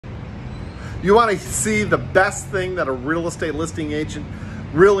You want to see the best thing that a real estate listing agent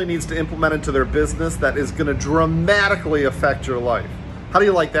really needs to implement into their business that is going to dramatically affect your life. How do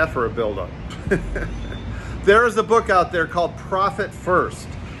you like that for a build-up? There is a book out there called Profit First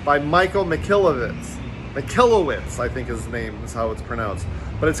by Michael Michalowicz. Michalowicz, I think his name is how it's pronounced.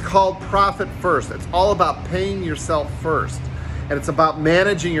 But it's called Profit First. It's all about paying yourself first. And it's about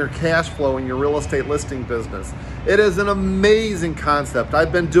managing your cash flow in your real estate listing business. It is an amazing concept.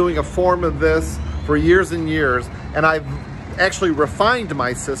 I've been doing a form of this for years and years, and I've actually refined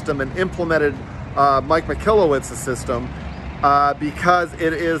my system and implemented Mike Michalowicz's system because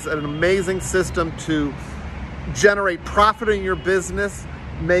it is an amazing system to generate profit in your business,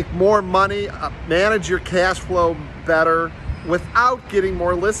 make more money, manage your cash flow better without getting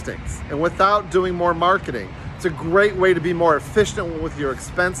more listings and without doing more marketing. It's a great way to be more efficient with your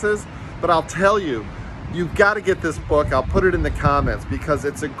expenses, but I'll tell you, you've got to get this book. I'll put it in the comments because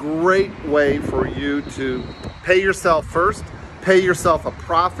it's a great way for you to pay yourself first, pay yourself a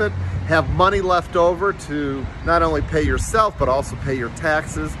profit, have money left over to not only pay yourself, but also pay your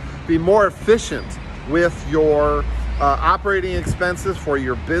taxes, be more efficient with your operating expenses for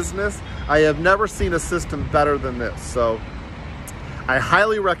your business. I have never seen a system better than this. So I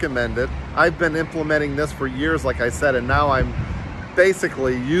highly recommend it. I've been implementing this for years, like I said, and now I'm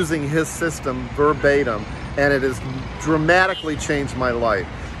basically using his system verbatim, and it has dramatically changed my life.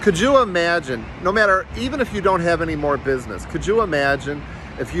 Could you imagine, no matter, even if you don't have any more business, could you imagine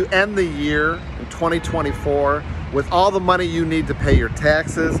if you end the year in 2024 with all the money you need to pay your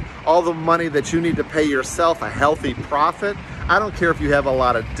taxes, all the money that you need to pay yourself, a healthy profit? I don't care if you have a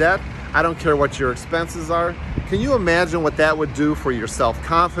lot of debt. I don't care what your expenses are. Can you imagine what that would do for your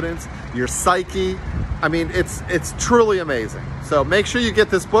self-confidence, your psyche? I mean, it's truly amazing. So make sure you get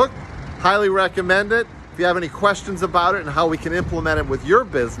this book. Highly recommend it. If you have any questions about it and how we can implement it with your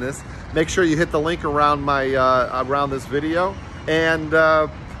business, make sure you hit the link around around this video, and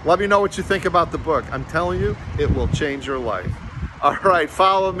let me know what you think about the book. I'm telling you, it will change your life. All right,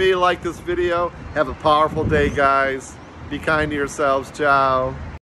 follow me, like this video. Have a powerful day, guys. Be kind to yourselves. Ciao.